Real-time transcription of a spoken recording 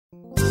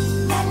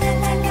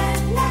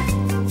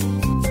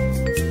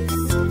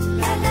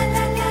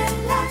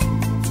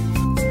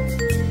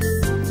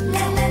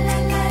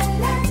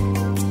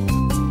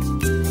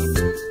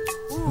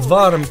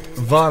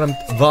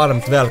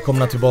Varmt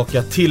välkomna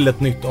tillbaka till ett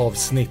nytt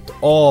avsnitt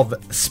av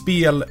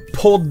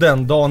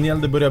Spelpodden.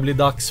 Daniel, det börjar bli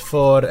dags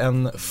för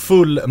en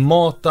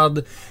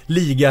fullmatad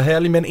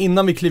ligahelg, men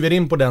innan vi kliver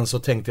in på den så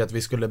tänkte jag att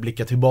vi skulle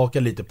blicka tillbaka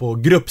lite på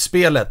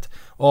gruppspelet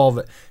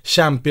av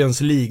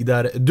Champions League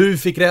där du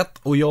fick rätt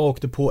och jag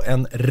åkte på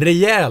en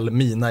rejäl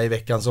mina i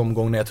veckans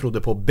omgång när jag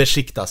trodde på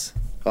Besiktas.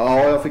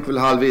 Ja, jag fick väl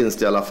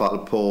halvvinst i alla fall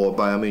på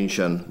Bayern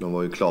München. De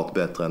var ju klart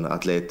bättre än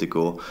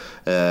Atletico.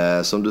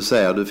 Som du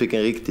säger, du fick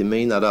en riktig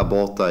mina där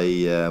borta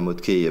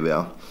mot Kiev,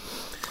 ja.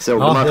 Såg du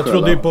matchen? Jag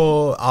trodde ju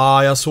på...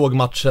 Ja, jag såg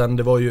matchen.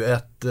 Det var ju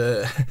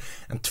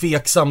en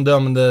tveksam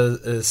dömd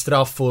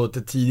straff och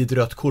ett tidigt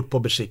rött kort på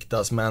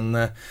Besiktas, men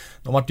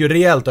de var ju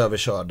rejält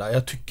överkörda.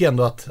 Jag tycker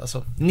ändå att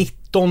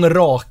 19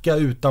 raka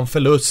utan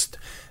förlust,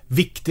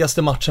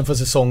 viktigaste matchen för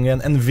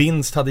säsongen, en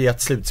vinst hade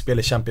gett slutspel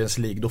i Champions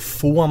League. Då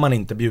får man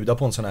inte bjuda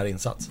på en sån här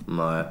insats.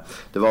 Nej,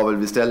 det var väl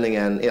vid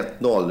ställningen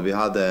 1-0. Vi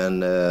hade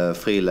en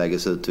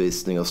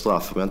frilägesutvisning och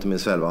straff, om jag inte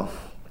minns fel, va?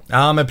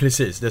 Ja, men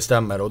precis, det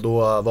stämmer. Och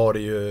då var det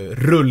ju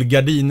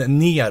rullgardin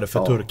ner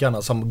för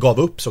turkarna som gav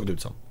upp, såg det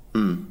ut som.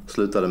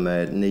 Slutade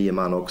med 9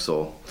 man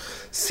också.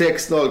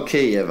 6-0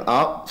 Kiev.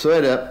 Ja, så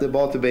är det. Det är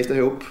bara att bita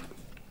ihop.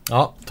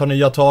 Ja, ta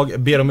nya tag,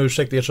 ber om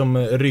ursäkt er som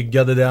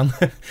ryggade den.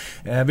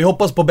 Vi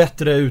hoppas på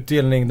bättre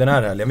utdelning den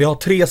här helgen. Vi har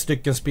 3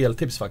 stycken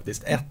speltips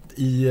faktiskt, 1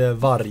 i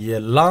varje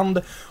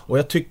land. Och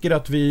jag tycker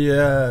att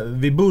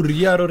vi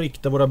börjar att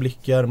rikta våra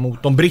blickar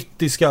mot de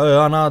brittiska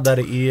öarna där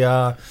det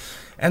är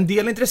en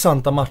del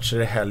intressanta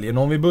matcher i helgen.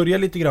 Om vi börjar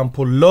lite grann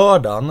på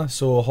lördagen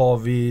så har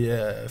vi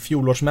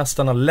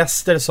fjolårsmästarna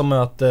Leicester som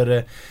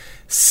möter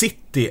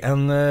City.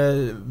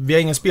 Vi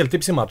har ingen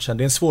speltips i matchen.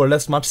 Det är en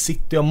svårläst match.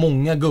 City har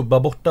många gubbar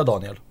borta,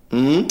 Daniel.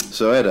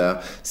 Så är det.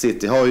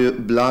 City har ju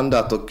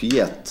blandat och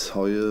gett.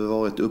 Har ju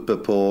varit uppe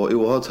på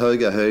oerhört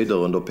höga höjder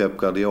under Pep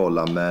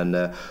Guardiola,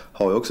 men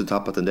har ju också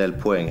tappat en del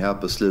poäng här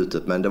på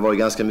slutet. Men det var ju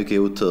ganska mycket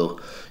otur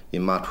i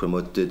matchen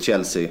mot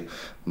Chelsea.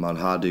 Man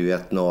hade ju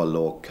 1-0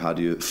 och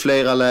hade ju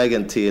flera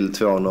lägen till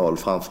 2-0.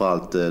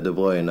 Framförallt De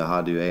Bruyne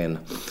hade ju en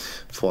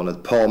från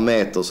ett par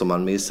meter som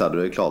man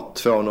missade. Det är klart,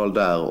 2-0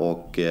 där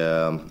och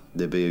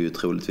det blir ju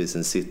troligtvis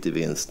en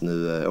City-vinst.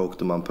 Nu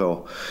åkte man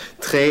på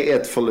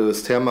 3-1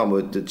 förlust hemma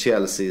mot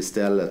Chelsea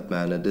istället,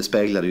 men det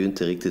speglade ju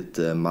inte riktigt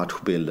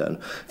matchbilden.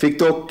 Fick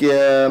dock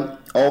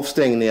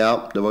avstängningar.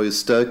 Det var ju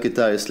stökigt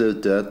där i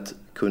slutet.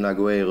 Kun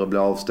Agüero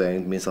blev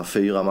avstängd, missar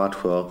 4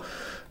 matcher.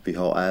 Vi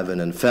har även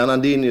en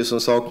Fernandinho som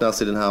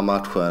saknas i den här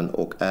matchen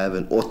och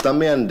även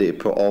Otamendi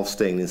på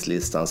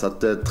avstängningslistan. Så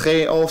att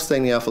 3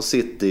 avstängningar för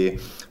City.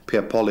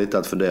 Pep har lite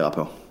att fundera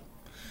på.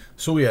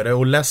 Så är det,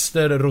 och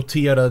Leicester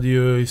roterade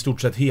ju i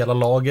stort sett hela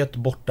laget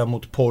borta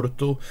mot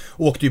Porto.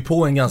 Åkte ju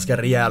på en ganska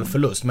rejäl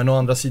förlust, men å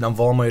andra sidan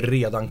var man ju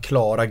redan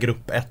klara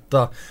grupp 1.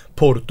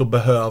 Porto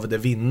behövde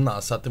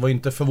vinna, så att det var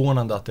inte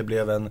förvånande att det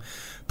blev en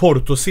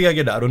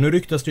Porto-seger där. Och nu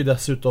ryktas det ju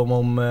dessutom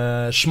om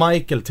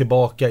Schmeichel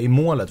tillbaka i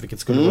målet, vilket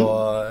skulle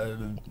vara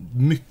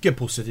mycket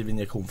positiv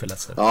injektion för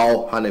Leicester.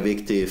 Ja, han är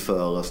viktig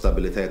för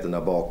stabiliteten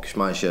där bak.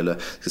 Schmeichel,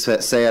 jag ska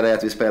säga det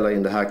att vi spelar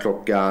in det här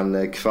klockan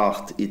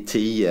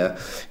 9:15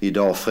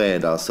 idag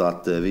fredag, så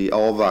att vi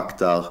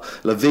avvaktar,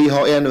 eller vi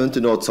har ännu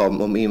inte något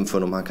om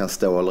infon om han kan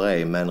stå eller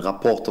ej, men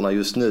rapporterna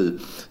just nu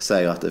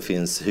säger att det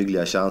finns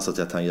hyggliga chanser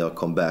till att han gör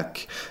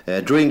comeback.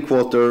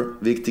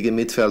 Drinkwater, viktig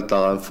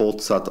mittfältare,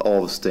 fortsatt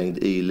avstängd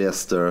i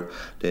Leicester.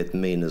 Det är ett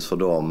minus för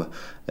dem.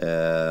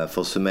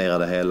 För att summera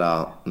det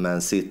hela,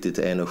 Man City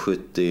till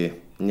 1,70.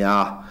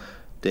 Ja,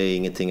 det är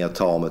ingenting att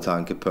ta med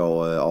tanke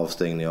på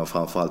avstängningen av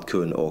framförallt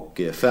Kun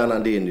och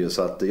Fernandinho,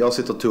 så att jag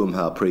sitter tom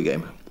här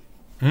pregame.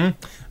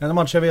 En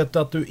match jag vet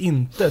att du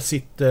inte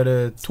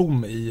sitter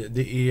tom i,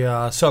 det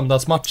är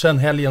söndagsmatchen,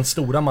 helgens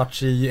stora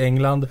match i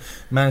England,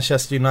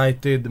 Manchester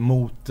United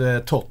mot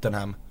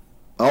Tottenham.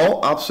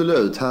 Ja,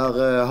 absolut.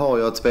 Här har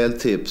jag ett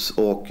speltips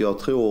och jag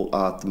tror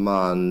att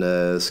man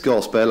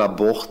ska spela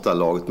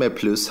bortalaget med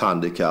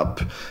plushandikapp.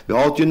 Vi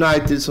har ett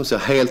United som ser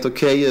helt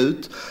okej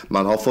ut.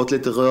 Man har fått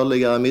lite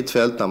rörligare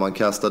mittfält när man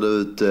kastade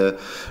ut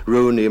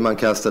Rooney, man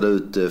kastade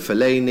ut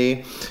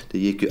Fellaini. Det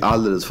gick ju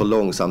alldeles för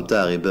långsamt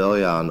där i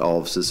början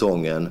av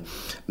säsongen.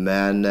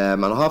 Men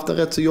man har haft en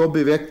rätt så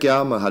jobbig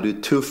vecka. Man hade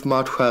ju tuff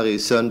match här i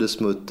söndags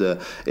mot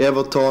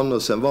Everton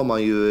och sen var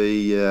man ju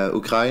i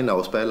Ukraina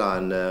och spelade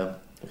en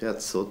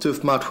rätt så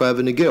tuff match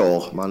även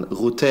igår. Man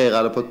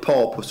roterade på ett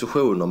par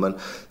positioner men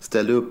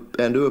ställde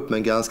ändå upp med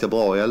en ganska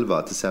bra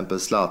 11. Till exempel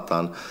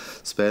Zlatan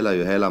spelar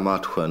ju hela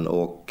matchen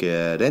och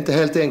det är inte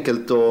helt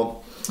enkelt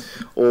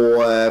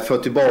att få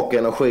tillbaka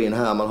energin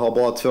här. Man har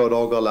bara 2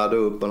 dagar att ladda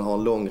upp, man har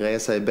en lång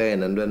resa i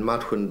benen. Den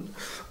matchen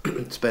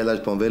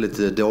spelades på en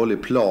väldigt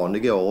dålig plan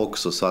igår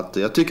också, så att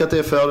jag tycker att det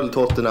är fördel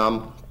Tottenham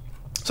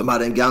som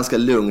hade en ganska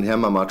lugn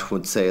hemmamatch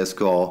mot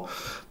CSKA.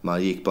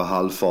 Man gick på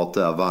halvfart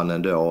där, vann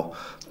ändå.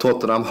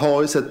 Tottenham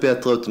har ju sett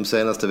bättre ut de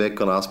senaste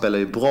veckorna. Spelar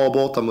ju bra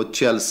borta mot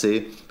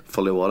Chelsea.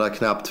 Förlorade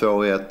knappt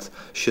 2-1.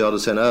 Körde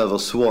sen över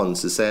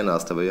Swansea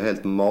senast. Det var ju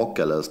helt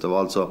makalöst. Det var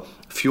alltså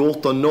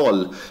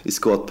 14-0 i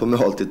skott på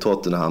mål till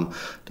Tottenham.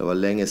 Det var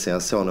länge sedan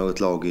jag såg något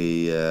lag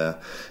i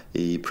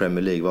i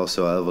Premier League var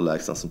så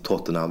överlägsna som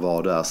Tottenham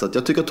var där. Så att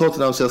jag tycker att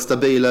Tottenham ser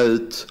stabila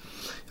ut.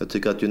 Jag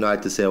tycker att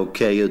United ser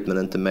okej ut men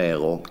inte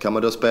mer. Och kan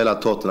man då spela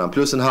Tottenham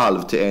plus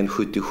 1,5 till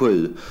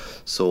 1,77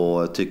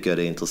 så tycker jag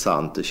det är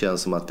intressant. Det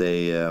känns som att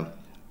det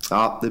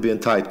blir en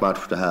tight match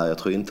det här. Jag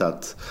tror inte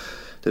att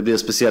det blir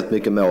speciellt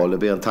mycket mål. Det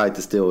blir en tight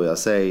historia.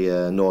 Säg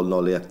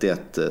 0-0,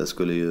 1-1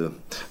 skulle ju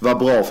vara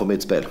bra för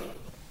mitt spel.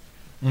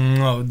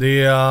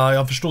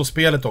 Jag förstår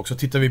spelet också.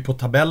 Tittar vi på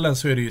tabellen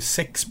så är det ju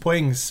 6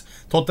 poängs.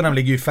 Tottenham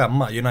ligger ju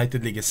 5,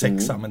 United ligger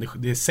 6, men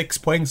det är 6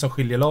 poäng som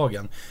skiljer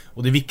lagen.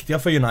 Och det viktiga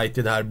för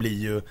United här blir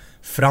ju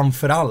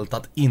framförallt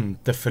att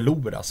inte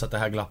förlora, så att det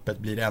här glappet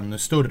blir ännu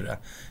större.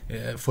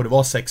 Får det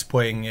vara 6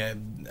 poäng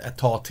ett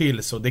tag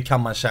till så det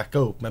kan man käka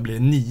upp, men blir det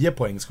 9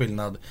 poängs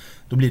skillnad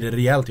då blir det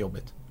rejält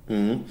jobbigt.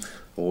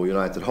 Och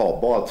United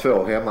har bara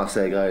 2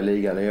 hemmasegrar i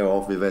ligan i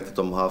år. Vi vet att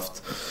de har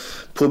haft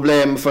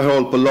problem för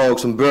håll på lag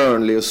som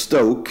Burnley och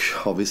Stoke.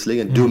 Har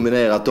visserligen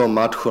dominerat de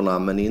matcherna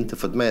men inte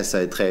fått med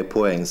sig 3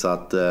 poäng. Så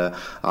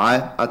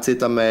att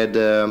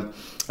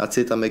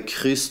sitta med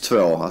kryss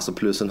 2, alltså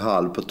plus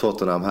 1,5 på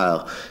Tottenham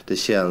här, det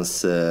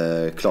känns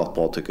klart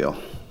bra tycker jag.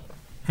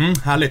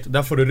 Härligt,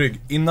 där får du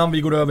rygg. Innan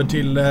vi går över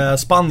till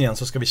Spanien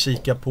så ska vi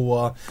kika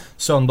på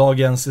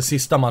söndagens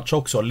sista match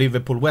också,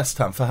 Liverpool-West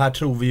Ham. För här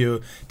tror vi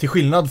ju, till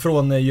skillnad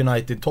från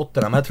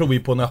United-Tottenham, här tror vi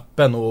på en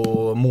öppen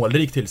och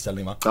målrik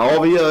tillställning, va?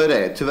 Ja, vi gör ju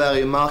det. Tyvärr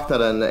är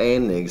marknaden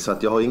enig så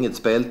att jag har inget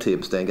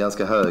speltips. Det är en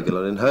ganska hög,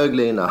 eller en hög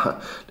lina.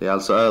 Det är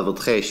alltså över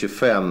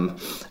 3,25,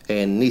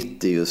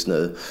 1,90 just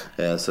nu.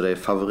 Så det är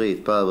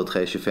favorit på över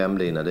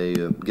 3,25-lina. Det är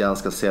ju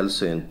ganska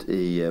sällsynt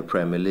i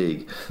Premier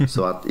League.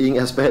 Så att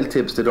inga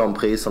speltips till de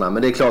priserna.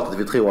 Men det är klart att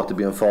vi tror att det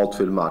blir en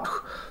fartfull match.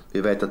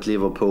 Vi vet att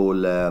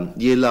Liverpool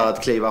gillar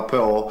att kliva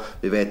på.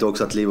 Vi vet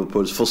också att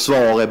Liverpools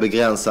försvar är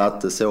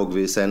begränsat. Det såg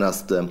vi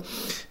senast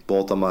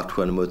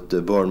bortamatchen mot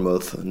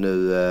Bournemouth.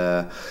 Nu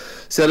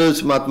ser det ut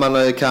som att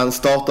man kan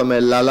starta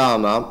med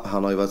Lallana.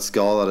 Han har ju varit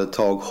skadad ett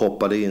tag,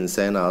 hoppade in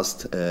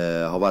senast.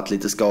 Har varit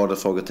lite skadad,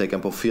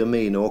 frågetecken på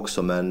Firmino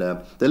också. Men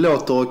det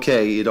låter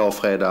okej idag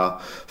fredag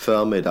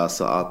förmiddag.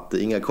 Så att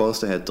inga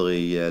konstigheter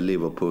i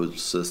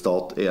Liverpools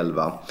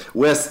startelva.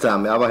 West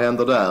Ham, ja vad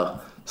händer där?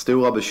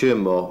 Stora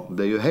bekymmer.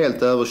 Blev ju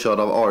helt överkörd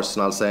av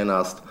Arsenal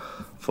senast.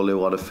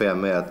 Förlorade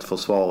 5-1.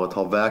 Försvaret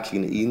har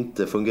verkligen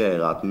inte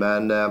fungerat.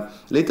 Men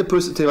lite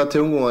positiva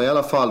tongångar i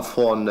alla fall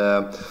från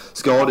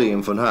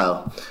skadeinfon här.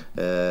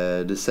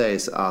 Det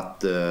sägs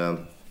att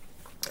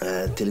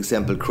till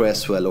exempel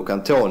Cresswell och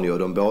Antonio,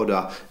 de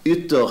båda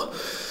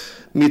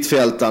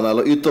mittfältarna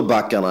eller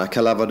ytterbackarna,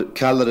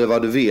 kalla det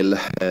vad du vill,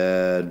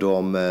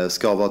 de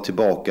ska vara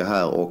tillbaka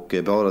här och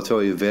båda två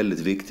är ju väldigt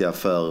viktiga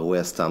för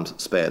West Hams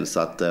spel, så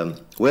att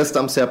West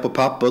Ham ser på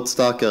pappret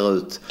starkare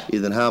ut i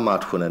den här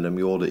matchen än de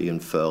gjorde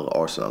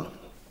inför Arsenal.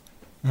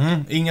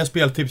 Inga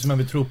speltips, men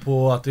vi tror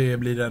på att det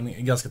blir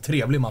en ganska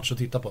trevlig match att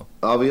titta på.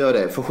 Ja, vi gör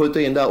det. Får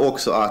skjuta in där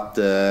också att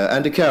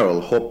Andy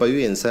Carroll hoppar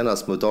ju in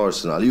senast mot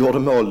Arsenal, gjorde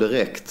mål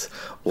direkt.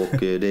 Och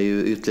det är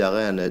ju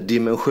ytterligare en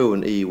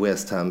dimension i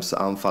West Hams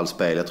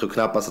anfallsspel. Jag tror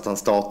knappast att han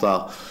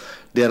startar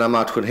denna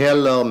matchen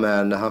heller,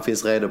 men han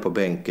finns redo på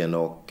bänken.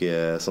 Och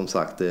som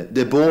sagt,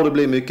 det borde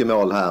bli mycket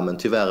mål här, men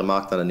tyvärr är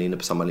marknaden inne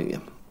på samma linje.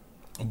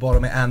 Och bara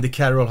med Andy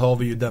Carroll har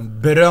vi ju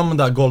den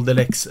berömda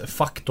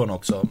Goldelex-faktorn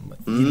också.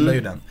 Gillar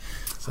ju den.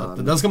 Så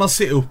att, den ska man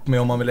se upp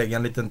med om man vill lägga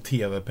en liten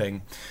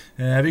tv-peng.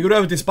 Vi går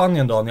över till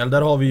Spanien, Daniel.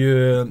 Där har vi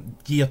ju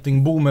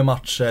Getingbo med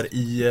matcher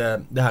i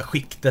det här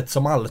skiktet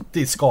som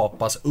alltid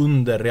skapas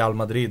under Real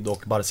Madrid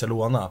och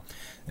Barcelona.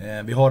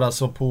 Vi har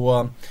alltså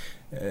på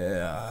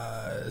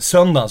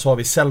söndagen så har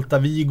vi Celta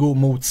Vigo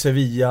mot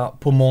Sevilla.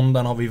 På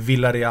måndagen har vi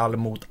Villarreal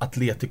mot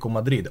Atletico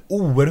Madrid.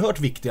 Oerhört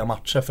viktiga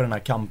matcher för den här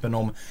kampen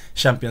om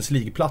Champions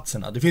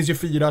League-platserna. Det finns ju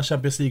 4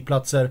 Champions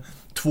League-platser.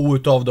 2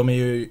 utav dem är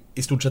ju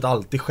i stort sett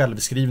alltid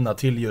självskrivna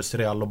till just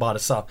Real och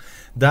Barca.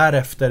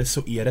 Därefter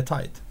så är det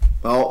tight.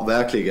 Ja,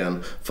 verkligen.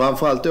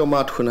 Framförallt då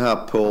matchen här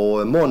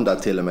på måndag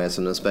till och med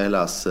som den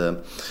spelas.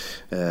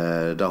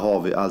 Där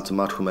har vi alltså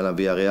matchen mellan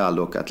Villarreal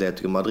och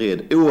Atletico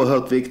Madrid.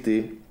 Oerhört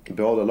viktig.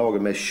 Båda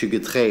lagen med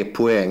 23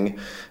 poäng.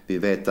 Vi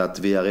vet att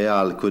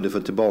Villarreal kunde få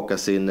tillbaka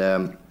sin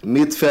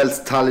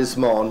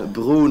mittfältstalisman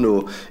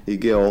Bruno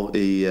igår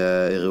i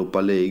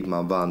Europa League.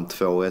 Man vann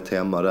 2-1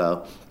 hemma där.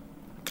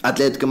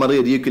 Atletico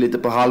Madrid gick ju lite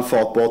på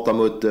halvfart borta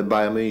mot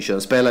Bayern München.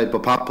 Spelade på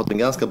pappret en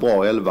ganska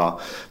bra 11.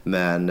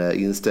 Men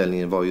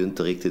inställningen var ju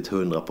inte riktigt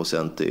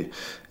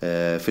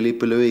 100%.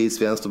 Felipe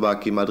Luis,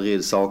 vänsterback i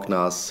Madrid,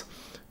 saknas.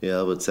 I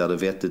övrigt ser det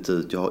vettigt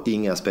ut. Jag har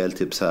inga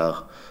speltips här.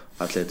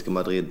 Atletico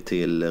Madrid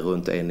till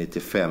runt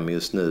 1,95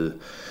 just nu.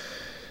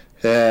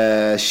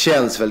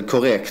 Känns väl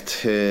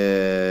korrekt.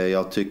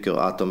 Jag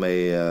tycker att de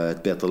är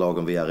ett bättre lag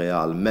än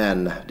Villarreal,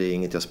 men det är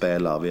inget jag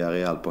spelar.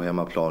 Villarreal på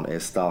hemmaplan är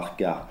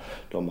starka.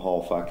 De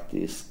har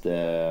faktiskt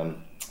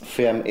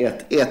 5-1-1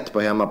 på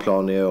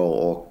hemmaplan i år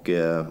och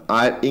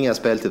nej, inga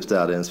speltips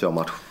där. Det är en svår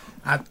match.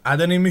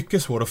 Den är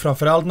mycket svår, och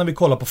framförallt när vi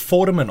kollar på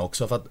formen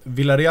också, för att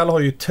Villarreal har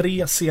ju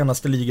 3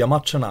 senaste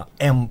ligamatcherna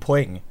 1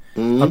 poäng.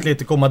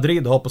 Atletico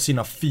Madrid har på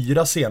sina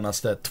 4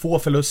 senaste 2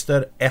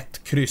 förluster,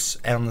 1 kryss,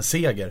 1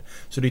 seger.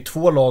 Så det är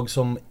 2 lag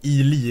som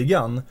i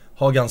ligan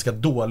har ganska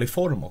dålig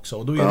form också.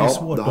 Och då är det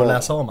svårt att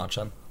läsa av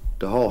matchen.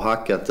 Det har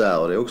hackat där,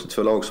 och det är också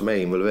 2 lag som är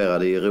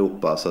involverade i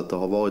Europa, så att det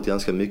har varit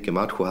ganska mycket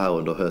matcher här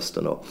under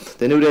hösten. Och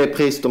det är nog det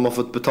pris de har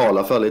fått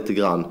betala för lite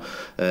grann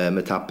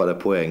med tappade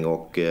poäng.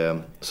 Och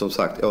som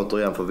sagt,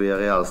 återigen för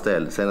Villarreals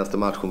del, senaste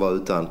matchen var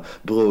utan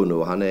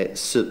Bruno. Han är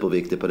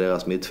superviktig på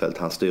deras mittfält.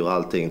 Han styr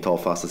allting, tar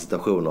fasta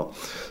situationer.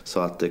 Så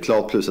att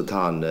klart plus att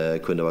han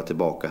kunde vara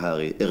tillbaka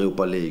här i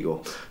Europa League,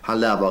 och han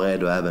lär vara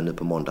redo även nu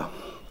på måndag.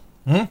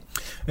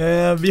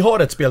 Vi har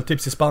ett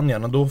speltips i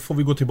Spanien, och då får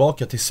vi gå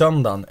tillbaka till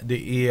söndagen.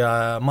 Det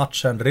är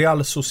matchen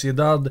Real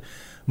Sociedad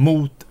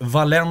mot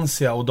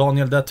Valencia. Och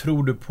Daniel, där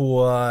tror du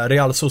på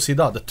Real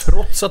Sociedad,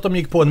 trots att de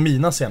gick på en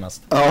mina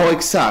senast. Ja,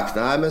 exakt.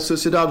 Nej, men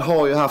Sociedad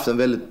har ju haft en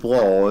väldigt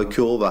bra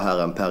kurva här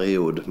en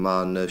period.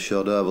 Man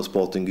körde över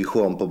Sporting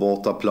Gijón på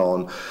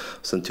bortaplan.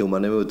 Sen tog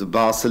man emot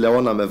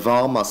Barcelona med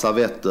varma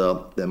servetter.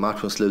 Den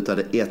matchen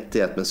slutade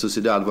 1-1, men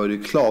Sociedad var ju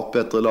det klart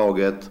bättre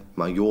laget.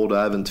 Man gjorde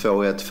även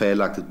 2-1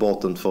 felaktigt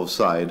bortom för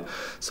offside.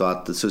 Så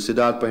att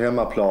Sociedad på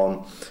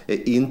hemmaplan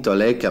är inte att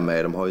leka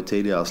med. De har ju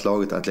tidigare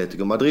slagit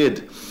Atletico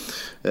Madrid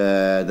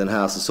den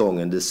här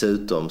säsongen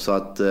dessutom. Så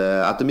att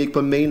de gick på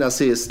en mina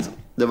sist,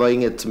 det var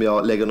inget som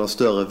jag lägger någon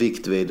större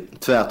vikt vid.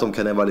 Tvärtom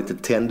kan det vara lite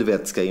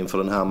tändvätska inför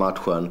den här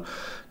matchen.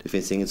 Det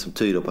finns inget som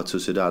tyder på att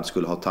Sociedad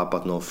skulle ha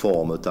tappat någon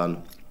form, utan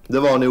det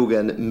var nog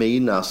en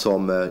mina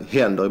som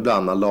händer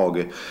ibland när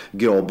lag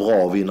går bra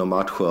och vinner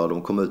matcher.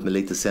 De kom ut med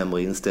lite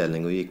sämre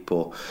inställning och gick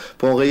på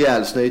en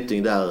rejäl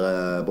snyting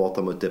där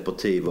borta mot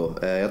Deportivo.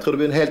 Jag tror det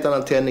blir en helt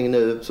annan tändning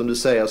nu. Som du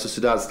säger,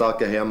 Sociedad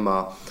starka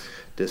hemma.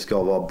 Det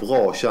ska vara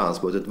bra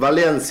chans mot ett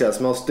Valencia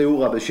som har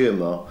stora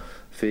bekymmer.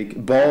 Fick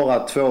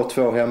bara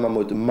 2-2 hemma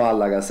mot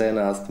Malaga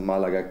senast.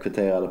 Malaga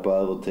kvitterade på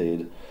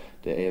övertid.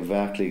 Det är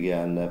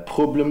verkligen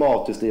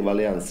problematiskt i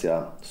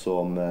Valencia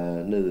som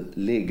nu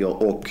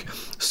ligger och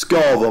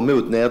skaver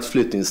mot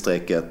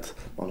nedflyttningsstrecket.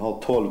 Man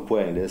har 12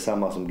 poäng, det är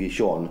samma som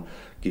Gijón.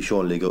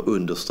 Gijón ligger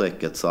under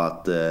strecket, så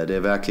att det är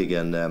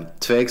verkligen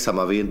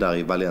tveksamma vindar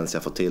i Valencia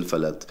för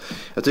tillfället.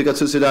 Jag tycker att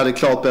Sociedad är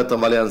klart bättre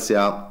än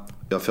Valencia.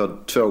 Jag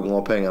får 2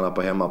 gånger pengarna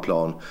på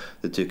hemmaplan.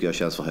 Det tycker jag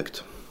känns för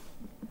högt.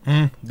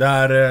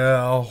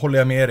 Där håller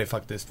jag med dig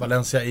faktiskt.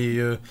 Valencia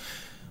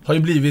har ju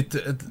blivit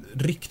ett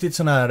riktigt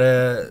sån här,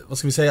 vad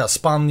ska vi säga,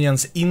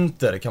 Spaniens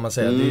Inter kan man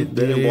säga.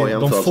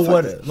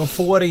 De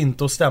får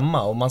inte att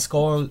stämma, och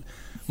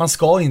man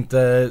ska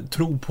inte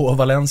tro på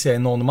Valencia i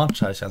någon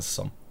match här, känns det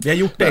som. Vi har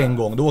gjort det en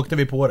gång, då åkte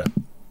vi på det.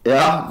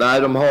 Ja,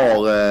 nej, de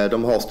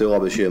har stora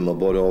bekymmer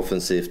både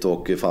offensivt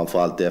och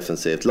framförallt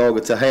defensivt.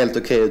 Laget ser helt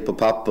okej ut på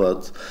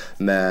pappret,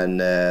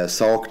 men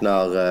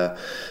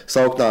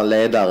saknar en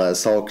ledare,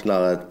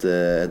 saknar ett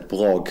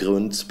bra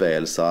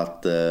grundspel, så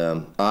att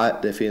nej,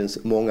 det finns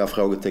många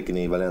frågetecken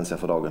i Valencia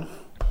för dagen.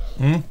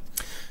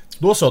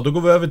 Då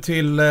går vi över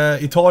till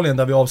Italien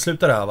där vi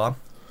avslutar det här, va?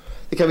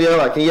 Det kan vi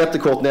göra. Jag kan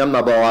jättekort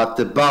nämna bara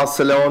att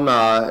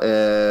Barcelona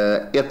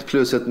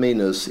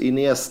 1+1-.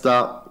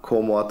 Iniesta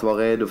kommer att vara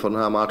redo för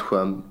den här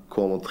matchen.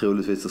 Kommer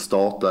troligtvis att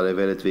starta, det är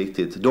väldigt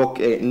viktigt. Dock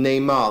är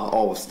Neymar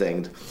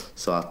avstängd,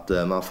 så att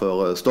man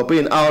får stoppa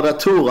in Arda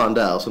Turan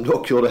där, som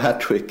dock gjorde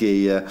hattrick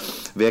i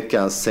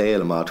veckans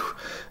CL-match.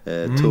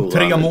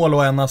 3 mål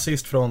och 1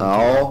 assist från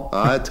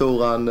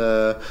Turan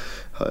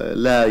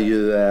lär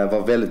ju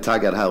vara väldigt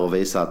taggad här och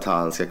visa att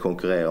han ska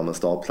konkurrera om en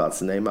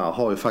startplats. Neymar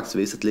har ju faktiskt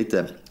visat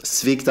lite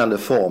sviktande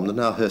form den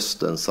här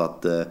hösten, så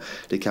att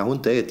det kanske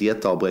inte är ett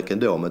jätteavbräck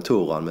ändå med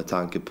Turan med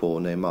tanke på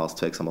Neymars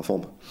tveksamma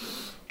form.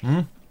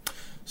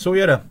 Så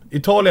är det.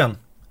 Italien.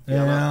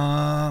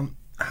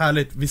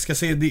 Härligt. Vi ska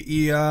se,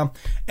 det är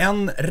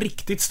en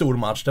riktigt stor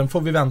match. Den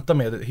får vi vänta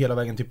med hela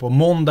vägen till på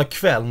måndag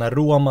kväll när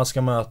Roma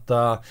ska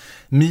möta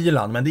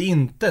Milan. Men det är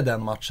inte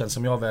den matchen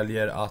som jag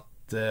väljer att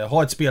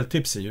ha ett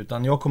speltips i,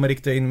 utan jag kommer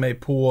rikta in mig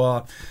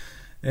på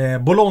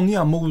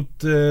Bologna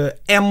mot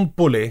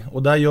Empoli,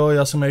 och där gör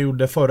jag som jag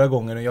gjorde förra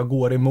gången. Jag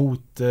går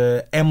emot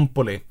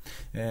Empoli.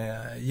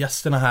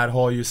 Gästerna här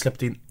har ju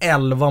släppt in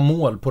 11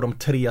 mål på de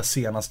 3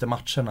 senaste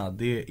matcherna.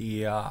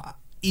 Det är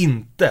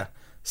inte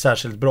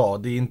särskilt bra.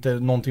 Det är inte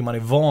någonting man är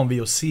van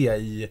vid att se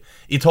i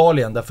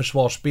Italien, där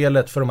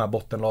försvarsspelet för de här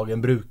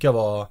bottenlagen brukar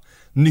vara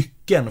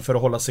nyckeln för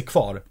att hålla sig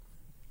kvar.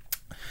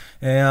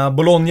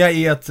 Bologna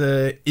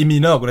är i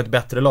mina ögon ett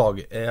bättre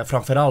lag,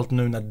 framförallt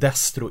nu när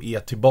Destro är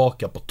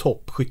tillbaka på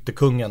topp,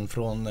 skyttekungen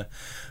från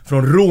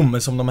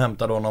Rom som de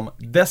hämtade honom.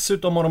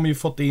 Dessutom har de ju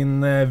fått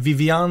in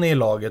Viviani i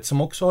laget,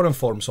 som också har en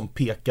form som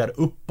pekar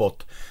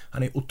uppåt.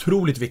 Han är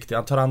otroligt viktig,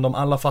 han tar hand om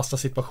alla fasta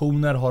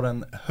situationer, har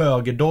en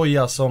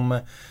högerdoja som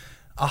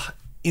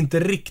inte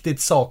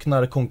riktigt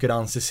saknar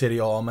konkurrens i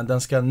Serie A, men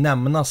den ska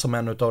nämnas som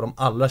en av de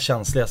allra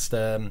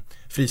känsligaste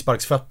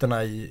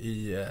frisparksfötterna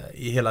i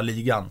hela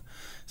ligan.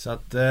 Så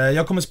att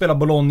jag kommer spela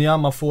Bologna.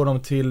 Man får dem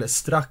till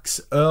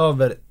strax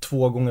över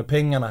 2 gånger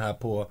pengarna här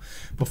på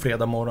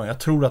fredag morgon. Jag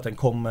tror att den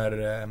kommer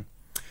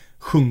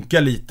sjunka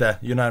lite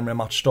ju närmare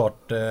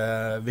matchstart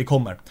vi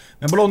kommer.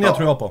 Men Bologna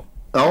tror jag på.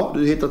 Ja,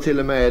 du hittar till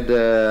och med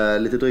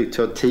lite drygt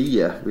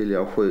 2,10 vill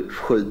jag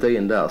skjuta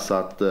in där. Så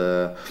att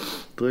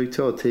drygt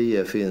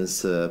 2,10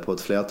 finns på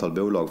ett flertal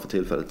bolag för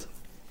tillfället.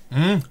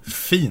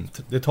 Fint,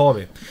 det tar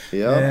vi.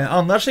 Ja.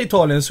 Annars i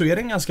Italien så är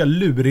det en ganska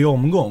lurig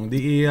omgång.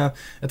 Det är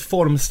ett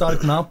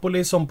formstarkt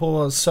Napoli som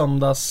på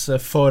söndags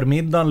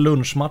förmiddagen,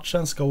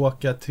 lunchmatchen, ska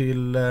åka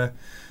till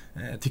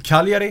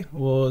Cagliari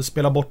och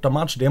spela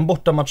bortamatch. Det är en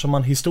bortamatch som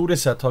man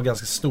historiskt sett har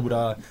ganska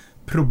stora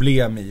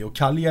problem i. Och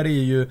Cagliari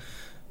är ju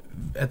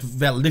ett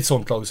väldigt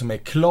sånt lag som är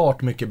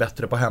klart mycket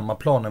bättre på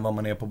hemmaplan än vad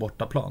man är på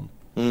bortaplan.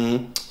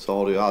 Så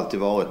har det ju alltid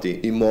varit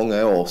i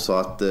många år, så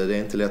att det är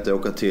inte lätt att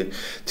åka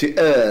till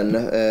ön.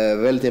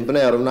 Väldigt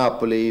imponerad av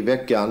Napoli i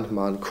veckan.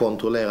 Man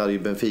kontrollerade ju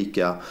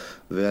Benfica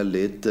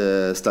väldigt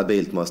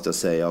stabilt måste jag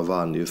säga, och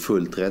vann ju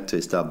fullt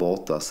rättvist där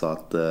borta. Så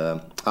att det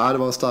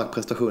var en stark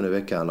prestation i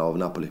veckan av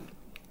Napoli.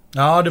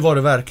 Ja, det var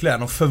det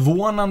verkligen. Och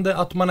förvånande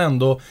att man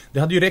ändå... Det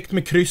hade ju räckt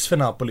med kryss för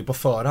Napoli på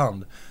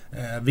förhand.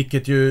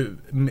 Vilket ju,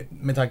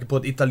 med tanke på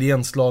ett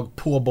italienskt lag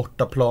på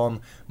bortaplan,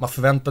 man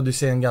förväntade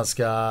sig en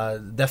ganska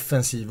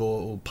defensiv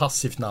och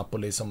passivt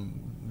Napoli som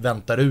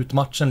väntar ut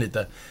matchen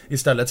lite.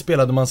 Istället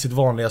spelade man sitt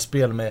vanliga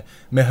spel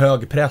med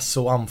hög press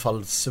och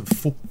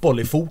anfallsfotboll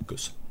i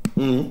fokus.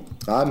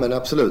 Ja, men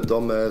absolut,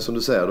 som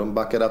du säger, de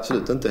backade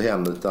absolut inte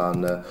hem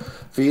utan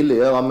ville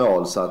göra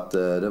mål, så att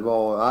det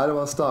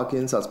var en stark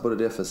insats både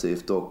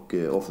defensivt och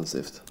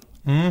offensivt.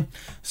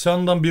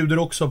 Söndagen bjuder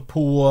också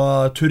på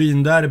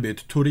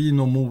Turin-derbyt,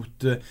 Torino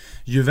mot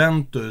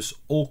Juventus,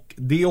 och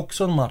det är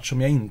också en match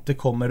som jag inte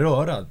kommer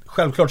röra.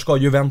 Självklart ska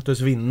Juventus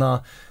vinna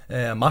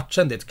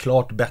matchen, det är ett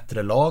klart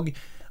bättre lag,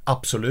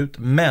 absolut,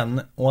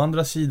 men å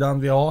andra sidan,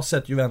 vi har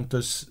sett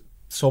Juventus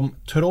som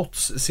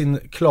trots sin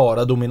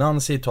klara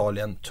dominans i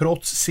Italien,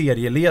 trots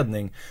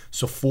serieledning,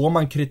 så får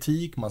man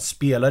kritik, man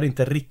spelar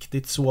inte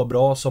riktigt så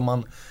bra som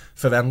man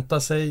förväntar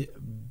sig.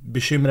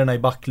 Bekymren i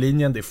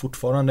backlinjen, det är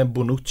fortfarande en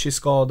Bonucci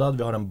skadad,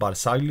 vi har en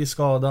Barzagli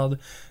skadad,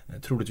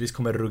 troligtvis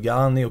kommer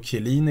Rugani och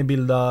Chiellini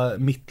bilda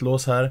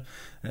mittlås här.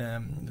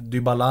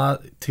 Dybala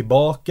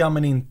tillbaka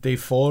men inte i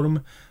form.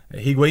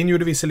 Higuain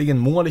gjorde visserligen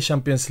mål i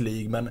Champions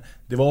League, men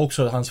det var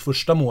också hans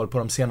första mål på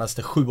de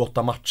senaste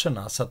 7-8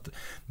 matcherna. Så att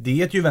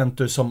det är ett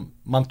Juventus som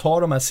man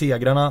tar de här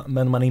segrarna,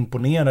 men man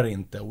imponerar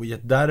inte. Och i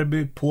ett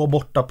derby på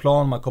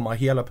bortaplan, man kommer ha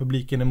hela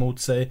publiken emot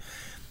sig.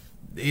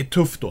 Det är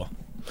tufft då.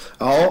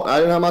 Ja,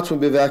 den här matchen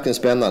blir verkligen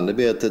spännande. Det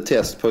blir ett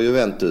test på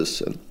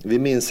Juventus. Vi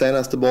minns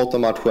senaste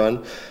bortamatchen.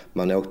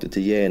 Man åkte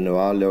till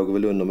Genoa, låg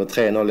väl under med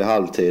 3-0 i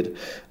halvtid.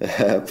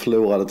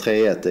 Förlorade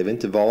 3-1. Det är vi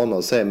inte vana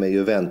att se med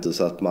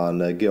Juventus, att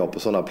man går på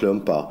sådana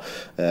plumpar.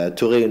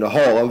 Torino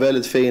har en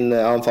väldigt fin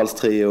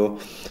anfallstrio.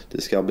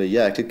 Det ska bli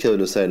jäkligt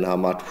kul att se den här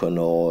matchen.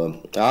 Och,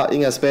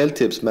 inga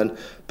speltips, men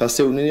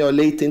personligen jag är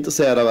lite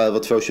intresserad av över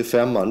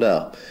 2,25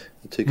 där.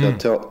 Jag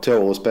tycker att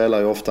Toro spelar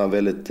ju ofta en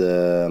väldigt...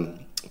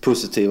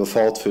 positiv och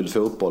fartfull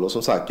fotboll, och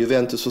som sagt,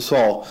 Juventus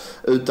försvar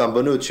utan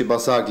Bonucci,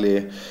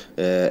 Barzagli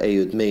är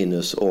ju ett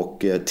minus,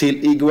 och till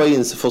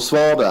Higuains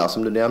försvar där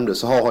som du nämnde,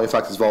 så har han ju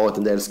faktiskt varit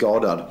en del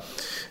skadad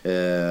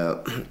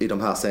i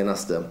de här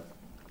senaste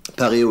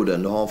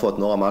perioden. Nu har han fått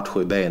några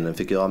matcher i benen,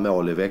 fick göra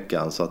mål i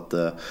veckan, så att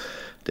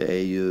det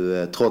är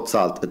ju trots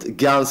allt ett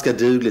ganska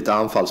dugligt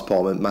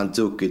anfallspar med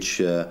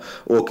Mandzukic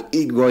och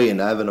Higuain,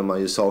 även om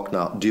man ju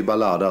saknar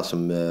Dybala där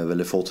som väl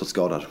är fortsatt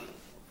skadad.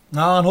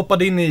 Ja, han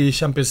hoppade in i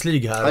Champions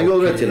League här. Han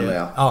gjorde det till och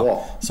med,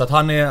 ja. Så att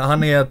han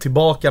är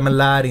tillbaka men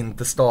lär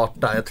inte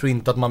starta. Jag tror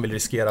inte att man vill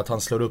riskera att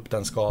han slår upp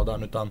den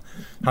skadan, utan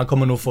han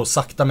kommer nog få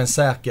sakta men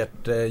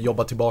säkert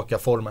jobba tillbaka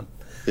formen.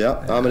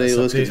 Ja, men det är ju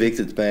ruskigt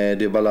viktigt med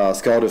Dybala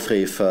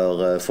skadefri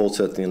för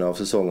fortsättningen av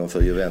säsongen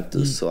för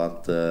Juventus. Så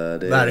att,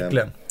 det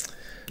verkligen.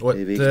 Och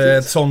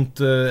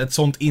ett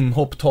sånt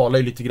inhopp talar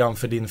ju lite grann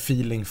för din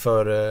feeling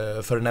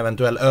för en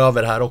eventuell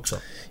över här också.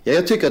 Ja,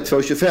 jag tycker att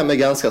 2,25 är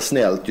ganska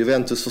snällt.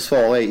 Juventus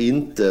försvar är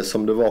inte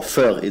som det var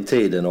förr i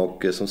tiden,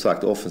 och som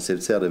sagt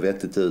offensivt ser det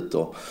vettigt ut.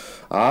 Och,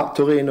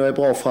 Torino är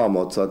bra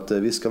framåt, så att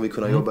visst ska vi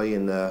kunna jobba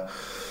in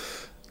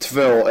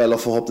 2 eller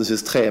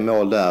förhoppningsvis 3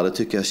 mål där. Det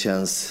tycker jag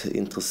känns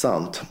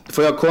intressant.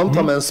 Får jag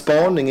kontra med en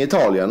spaning i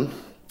Italien?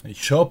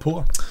 Kör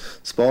på.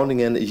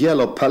 Spaningen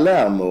gäller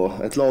Palermo,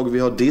 ett lag vi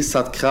har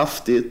dissat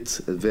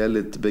kraftigt, ett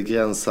väldigt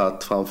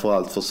begränsat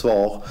framförallt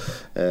försvar.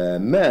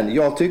 Men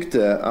jag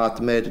tyckte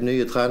att med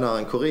nya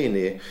tränaren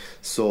Corini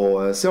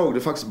så såg det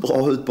faktiskt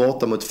bra ut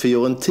borta mot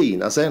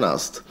Fiorentina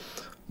senast.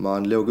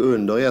 Man låg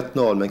under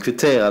 1-0 men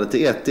kvitterade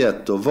till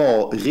 1-1 och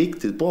var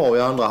riktigt bra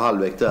i andra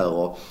halvlek där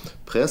och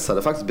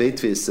pressade faktiskt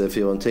bitvis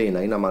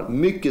Fiorentina innan man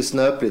mycket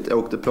snöpligt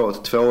åkte på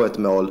ett 2-1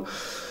 mål.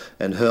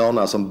 En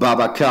hörna som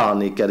Babacar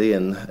nickade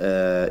in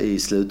i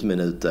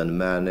slutminuten.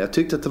 Men jag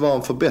tyckte att det var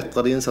en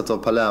förbättrad insats av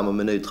Palermo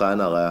med ny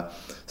tränare.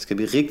 Det ska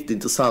bli riktigt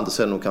intressant att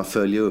se om de kan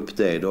följa upp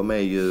det. De är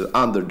ju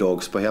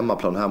underdogs på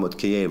hemmaplan här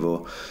mot Kiev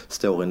och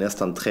står i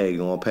nästan 3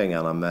 gånger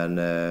pengarna. Men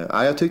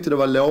jag tyckte det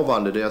var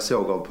lovande det jag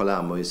såg av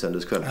Palermo i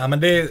söndagskväll. Ja, men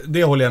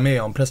det håller jag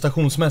med om.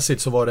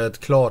 Prestationsmässigt så var det ett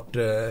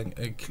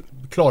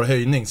klar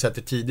höjning sett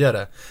till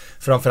tidigare.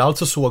 Framförallt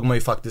så såg man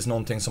ju faktiskt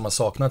någonting som har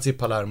saknats i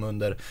Palermo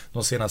under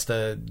de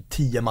senaste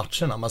 10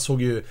 matcherna. Man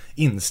såg ju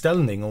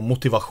inställning och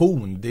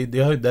motivation. Det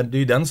är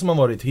ju den som har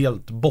varit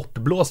helt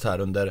bortblåst här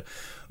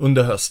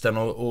under hösten.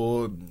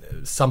 Och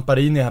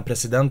Samparini, här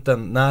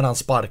presidenten, när han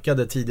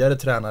sparkade tidigare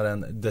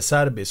tränaren De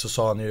Serbi, så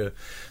sa han ju,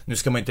 nu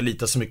ska man inte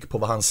lita så mycket på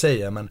vad han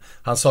säger, men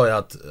han sa ju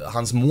att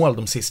hans mål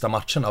de sista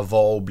matcherna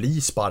var att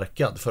bli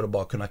sparkad för att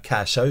bara kunna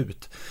casha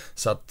ut.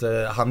 Så att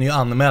han är ju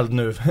anmäld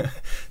nu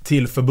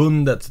till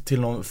förbundet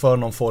för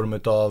någon form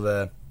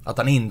av att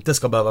han inte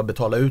ska behöva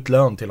betala ut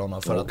lön till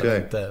honom för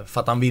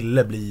att han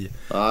ville bli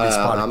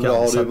sparkad. Men då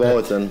har det ju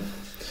varit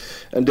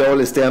en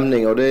dålig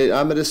stämning, och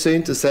det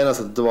syntes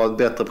senast att det var en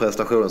bättre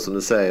prestation, som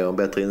du säger, en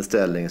bättre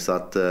inställning, så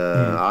att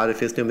det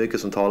finns nog mycket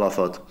som talar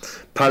för att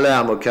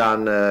Palermo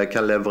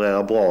kan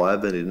leverera bra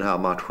även i den här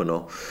matchen.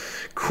 Och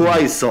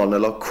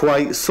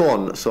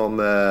Quaison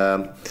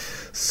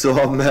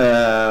som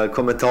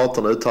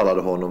kommentatorn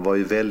uttalade honom, var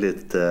ju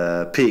väldigt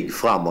pigg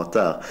framåt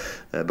där.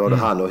 Både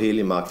han och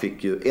Hiljemark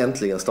fick ju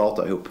äntligen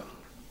starta ihop.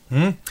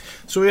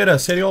 Så är det.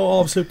 Serie A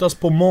avslutas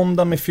på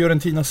måndag med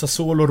Fiorentina,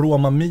 Sassuolo,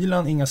 Roma,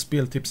 Milan. Inga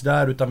speltips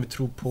där, utan vi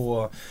tror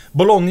på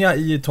Bologna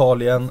i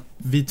Italien.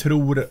 Vi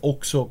tror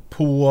också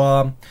på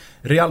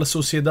Real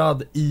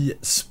Sociedad i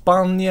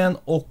Spanien.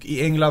 Och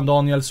i England,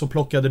 Daniel, så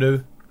plockade du?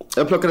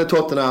 Jag plockade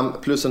Tottenham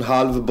plus en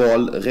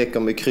halvboll, räcker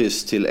med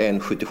kryss till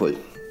 1,77.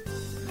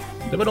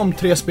 Det var de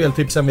 3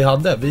 speltipsen vi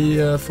hade.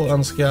 Vi får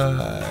önska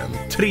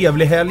en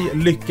trevlig helg.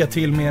 Lycka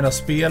till med era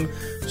spel.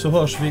 Så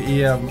hörs vi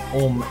igen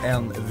om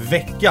en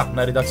vecka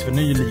när det är dags för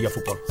ny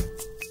ligafotboll.